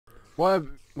What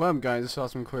up, guys? It's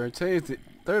Awesome Clear. Today is the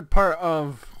third part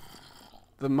of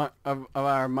of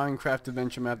our Minecraft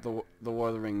adventure map, the War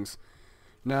of the Rings.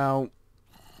 Now,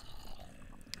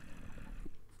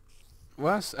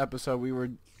 last episode we were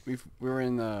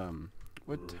in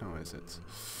what town is it?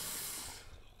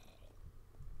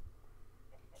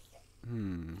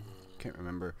 Can't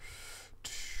remember.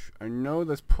 I know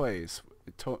this place.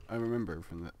 I remember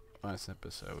from the last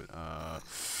episode.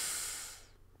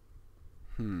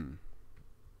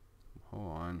 Hold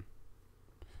on.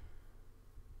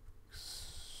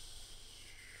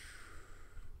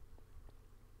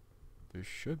 There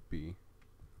should be.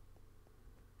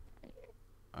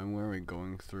 I'm literally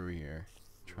going through here,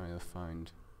 trying to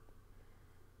find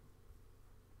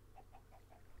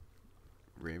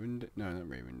Ravendale. No, not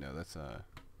Ravendale. That's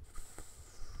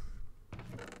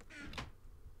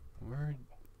where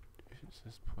is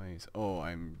this place? Oh,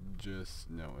 I'm just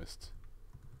noticed.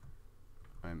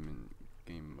 I'm in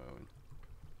game mode.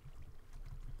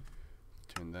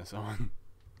 Turn this on.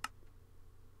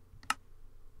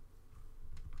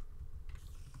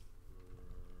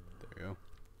 There we go.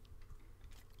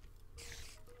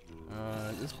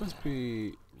 This must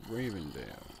be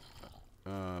Ravendale.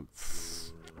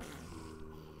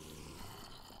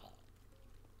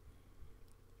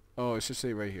 Oh, it should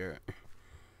say right here.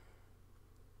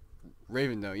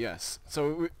 Ravendale, yes.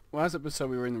 So last episode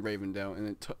we were in Ravendale,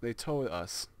 and they told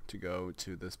us to go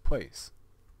to this place.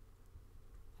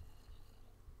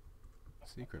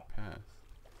 Secret path.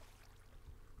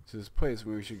 So this place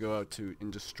where we should go out to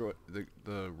and destroy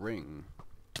the ring.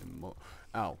 And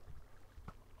ow.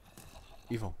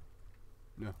 Evil.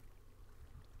 No.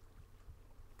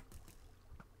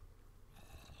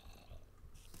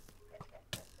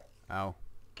 Ow.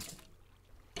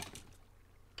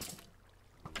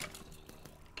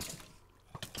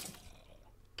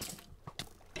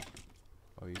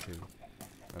 Oh, you too.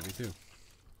 Love you too.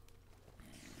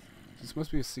 This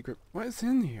must be a secret. What is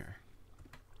in here?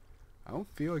 I don't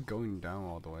feel like going down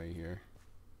all the way here.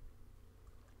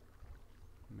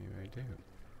 Maybe I do.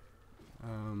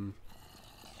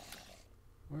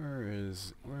 Where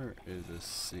is this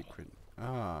secret?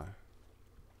 Ah.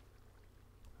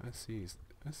 I see a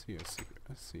secret.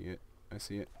 I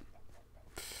see it.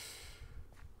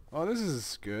 Oh, this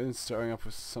is good. It's starting off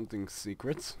with something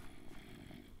secret.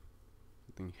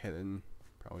 Something hidden.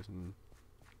 Probably some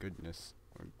goodness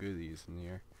or goodies in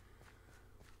here.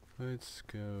 Let's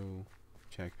go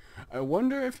check. I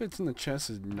wonder if it's in the chest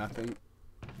is nothing.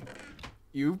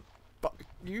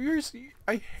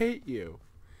 I hate you.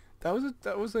 That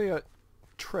was a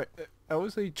trick. That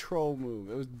was a troll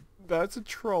move. That's a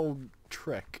troll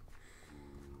trick.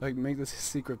 Like, make this a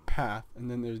secret path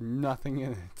and then there's nothing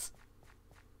in it.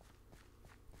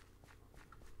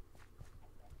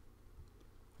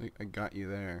 Like, I got you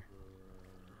there.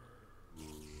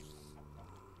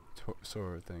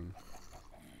 Sort of thing.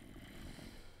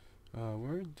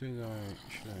 Where should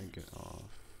I get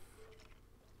off?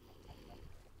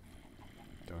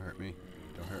 Don't hurt me.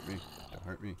 Don't hurt me. Don't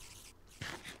hurt me.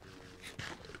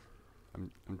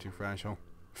 I'm too fragile.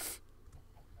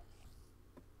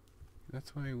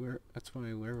 That's what I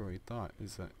literally thought,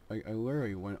 is that I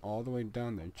literally went all the way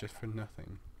down there just for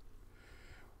nothing.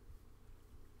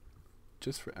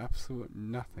 Just for absolute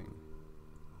nothing.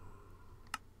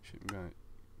 I'm gonna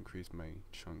increase my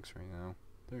chunks right now.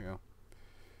 There we go.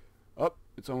 Oh,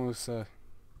 it's almost I'm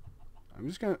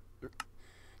just gonna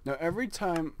now every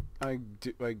time I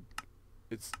do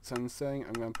it's sunsetting,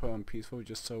 I'm gonna put on peaceful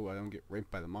just so I don't get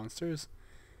raped by the monsters.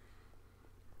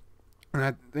 And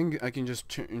I think I can just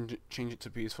change it to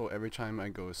peaceful every time I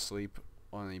go to sleep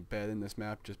on a bed in this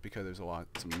map, just because there's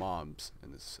lots of mobs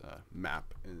in this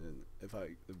map, and then if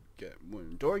when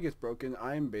the door gets broken,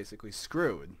 I'm basically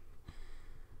screwed.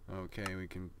 Okay, we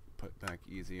can put back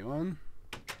easy on.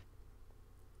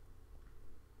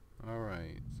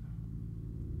 Alright.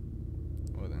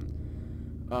 Well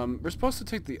then. We're supposed to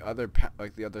take the other path,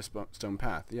 like the other stone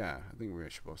path. Yeah, I think we're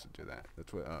supposed to do that.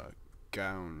 That's what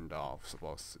Gandalf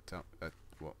supposed to tell.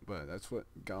 But that's what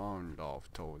Gandalf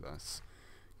told us.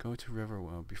 Go to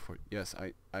Riverwell before. Yes,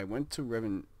 I went to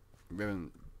Rivendell.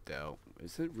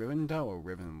 Is it Rivendell or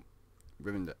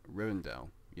Rivendell?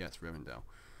 Yes, Rivendell.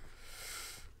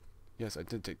 Yes, I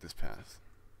did take this path.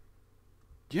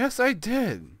 Yes, I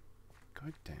did.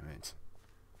 God damn it.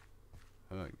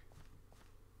 Ugh.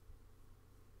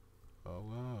 Oh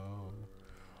wow.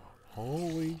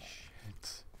 Holy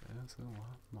shit. That's a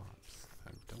lot of mobs.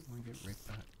 I don't want to get raped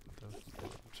by those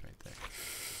mobs right there.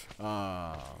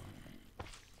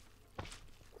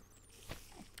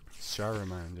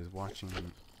 Saruman is watching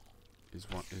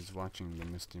the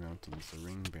Misty Mountains, the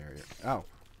ring barrier. Ow!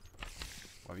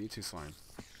 Oh, you two slime.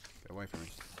 Get away from me.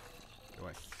 Get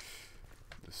away.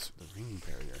 The ring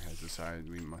barrier has decided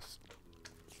we must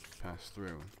pass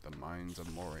through the mines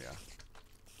of Moria.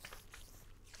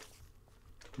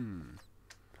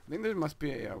 I think there must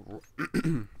be a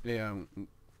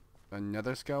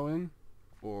nether skeleton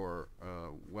or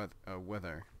a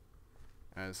wither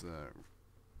as a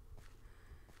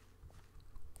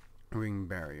ring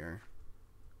barrier.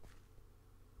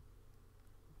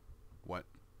 What?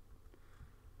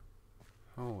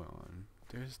 Hold on.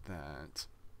 There's that.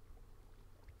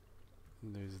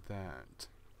 And there's that.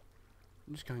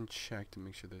 I'm just going to check to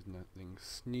make sure there's nothing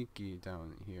sneaky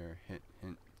down here. Hint,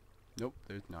 hint. Nope,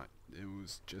 there's not. It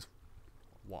was just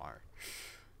wire.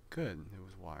 Good, it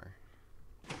was wire.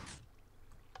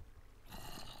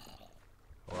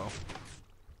 Hello?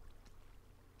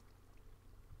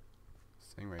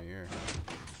 This thing right here.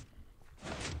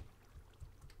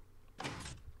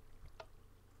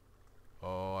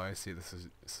 Oh, I see. This is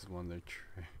one of their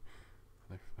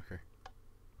motherfucker.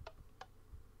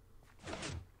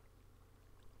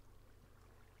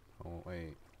 Oh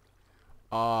wait.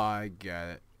 Oh, I get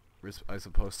it. I'm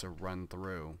supposed to run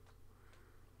through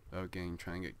without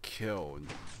trying to get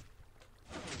killed.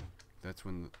 That's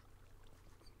when.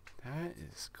 That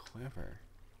is clever.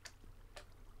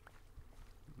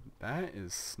 That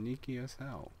is sneaky as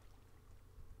hell.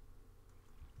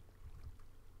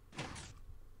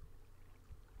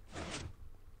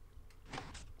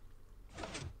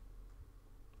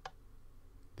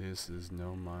 This is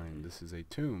no mine. This is a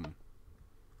tomb.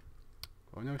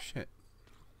 Oh no shit.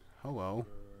 Hello.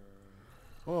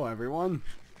 Hello everyone.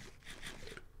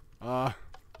 There's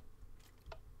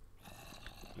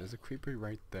a creeper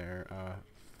right there.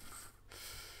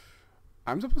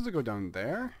 I'm supposed to go down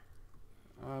there?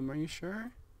 Are you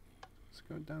sure? Let's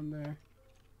go down there.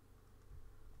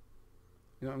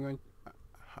 You know, I'm going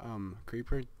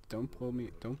creeper, don't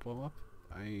blow up.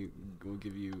 I will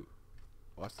give you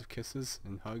lots of kisses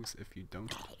and hugs if you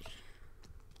don't.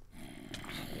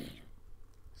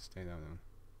 Stay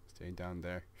down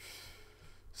there.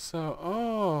 So,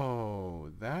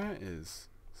 oh, that is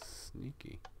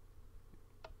sneaky.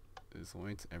 There's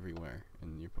lights everywhere,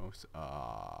 and you're supposed to,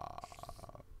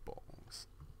 balls.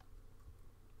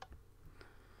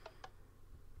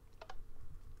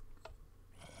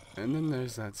 And then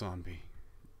there's that zombie.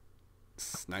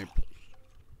 Snipe.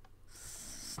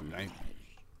 Snipe.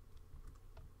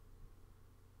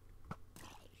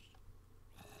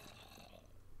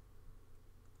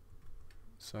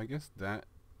 So I guess that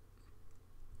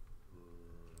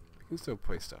I can still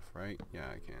play stuff, right? Yeah,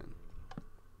 I can.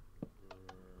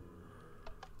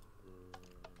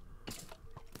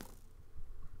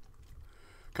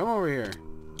 Come over here.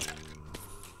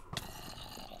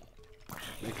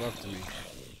 Make love to me.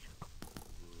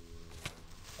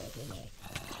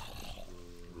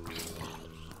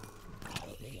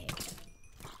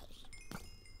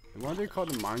 And why are they called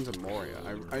the Mines of Moria?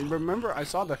 I remember I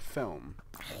saw the film.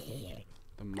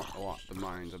 The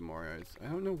Mines of Moria. I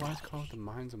don't know why it's called the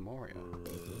Mines of Moria.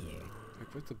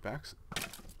 Like, what's the back?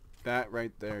 That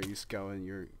right there, you skeleton,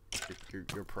 you're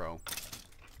pro.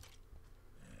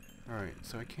 Alright,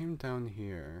 so I came down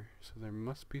here, so there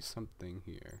must be something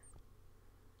here.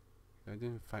 I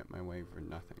didn't fight my way for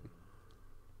nothing.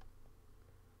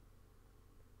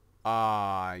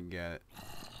 Ah, I get it.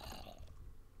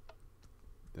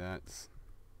 That's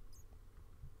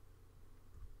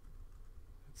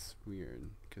weird,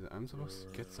 because I'm supposed to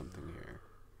get something here.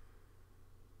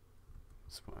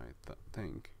 That's what I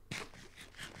think.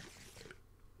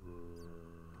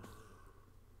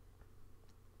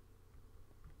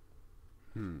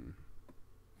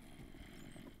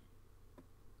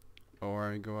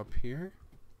 Or I go up here?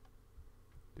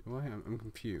 Do I? I'm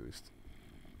confused.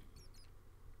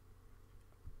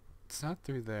 It's not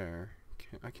through there.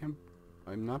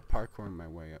 I'm not parkouring my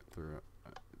way up through it.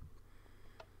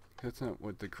 That's not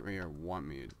what the creator wants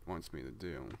me to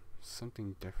do.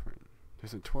 Something different.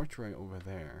 There's a torch right over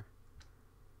there.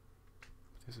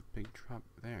 There's a big drop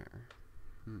there.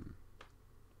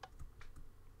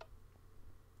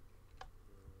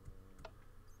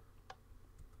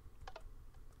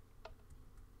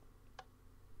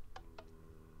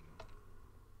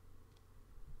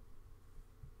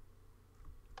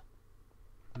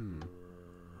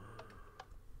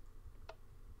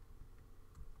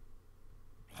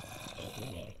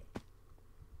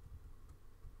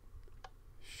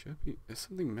 Should be. There's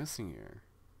something missing here.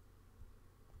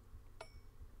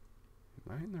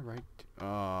 Am I in the right?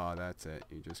 Oh, that's it.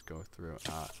 You just go through.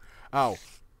 Ow!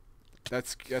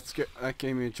 That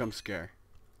gave me a jump scare.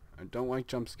 I don't like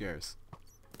jump scares.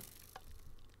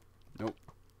 Nope.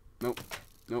 Nope.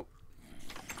 Nope.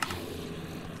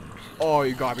 Oh,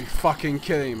 you gotta be fucking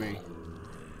kidding me.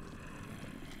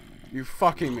 You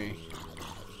fucking me.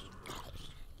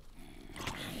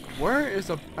 Where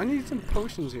is a... I need some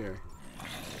potions here.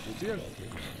 I do have...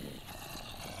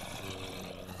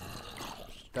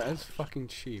 That is fucking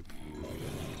cheap.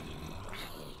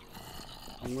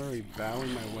 I'm literally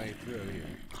bowing my way through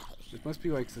here. This must be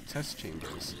like the test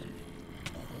chambers.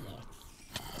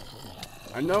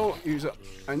 I know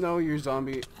you're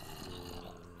zombie.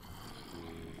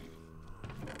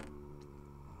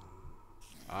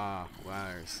 Ah,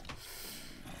 ladders.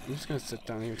 I'm just gonna sit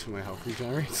down here till my health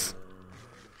regenerates.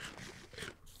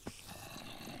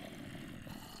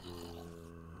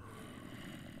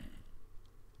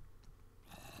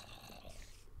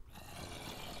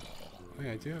 Oh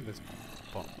yeah, I do have this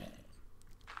bomb.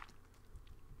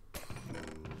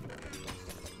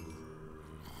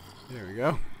 There we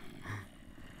go.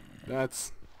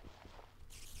 That's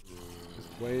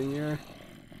just waiting here.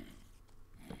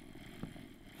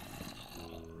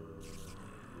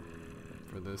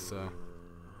 For this,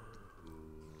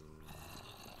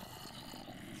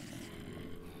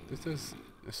 this is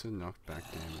knockback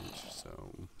damage,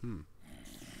 so,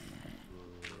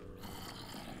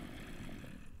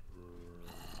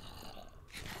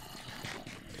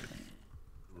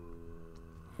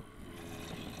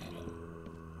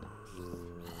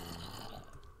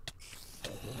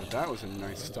 But that was a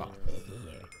nice stop.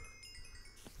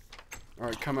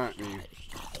 Alright, come at me.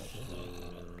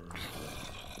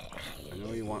 I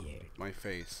know you want my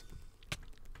face.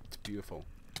 It's beautiful.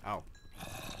 Ow.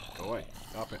 Go away.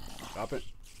 Stop it. Stop it.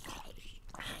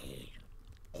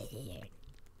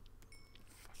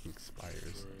 Fucking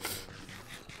spiders.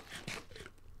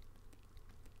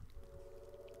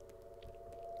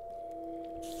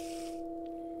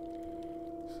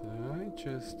 So I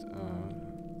just,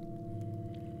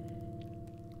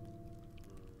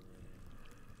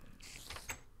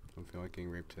 don't feel like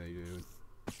getting raped today, dude.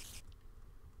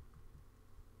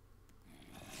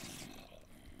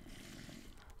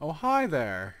 Oh, hi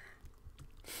there!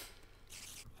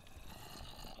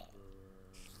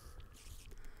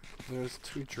 There's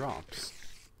 2 drops.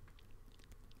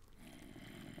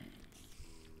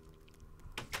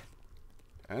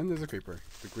 And there's a creeper.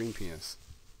 The green penis.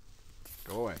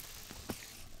 Go away.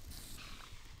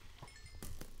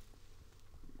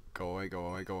 Go away, go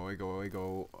away, go away, go away,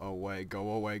 go away, go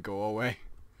away, go away.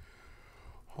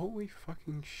 Holy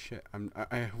fucking shit.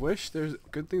 I wish there's...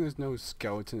 Good thing there's no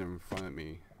skeleton in front of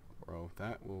me. Bro,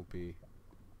 that will be...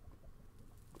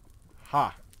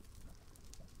 Ha!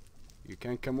 You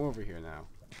can't come over here now.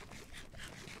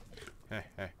 Heh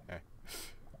heh heh.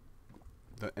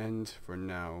 The end for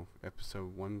now.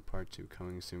 Episode 1, Part 2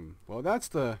 coming soon. Well, that's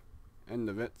the end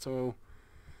of it, so...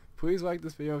 Please like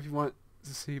this video if you want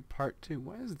to see Part 2.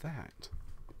 What is that?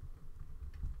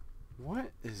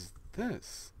 What is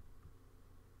this?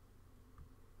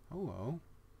 Hello.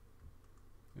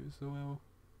 There's a little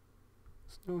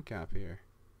snow cap here.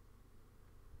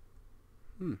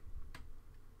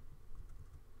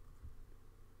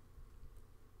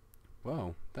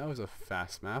 Well, that was a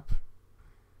fast map.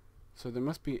 So there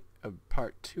must be a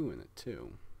part 2 in it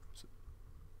too. So,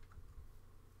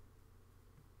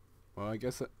 well, I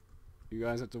guess that you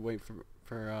guys have to wait for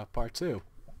part 2.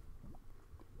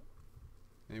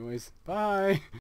 Anyways, bye!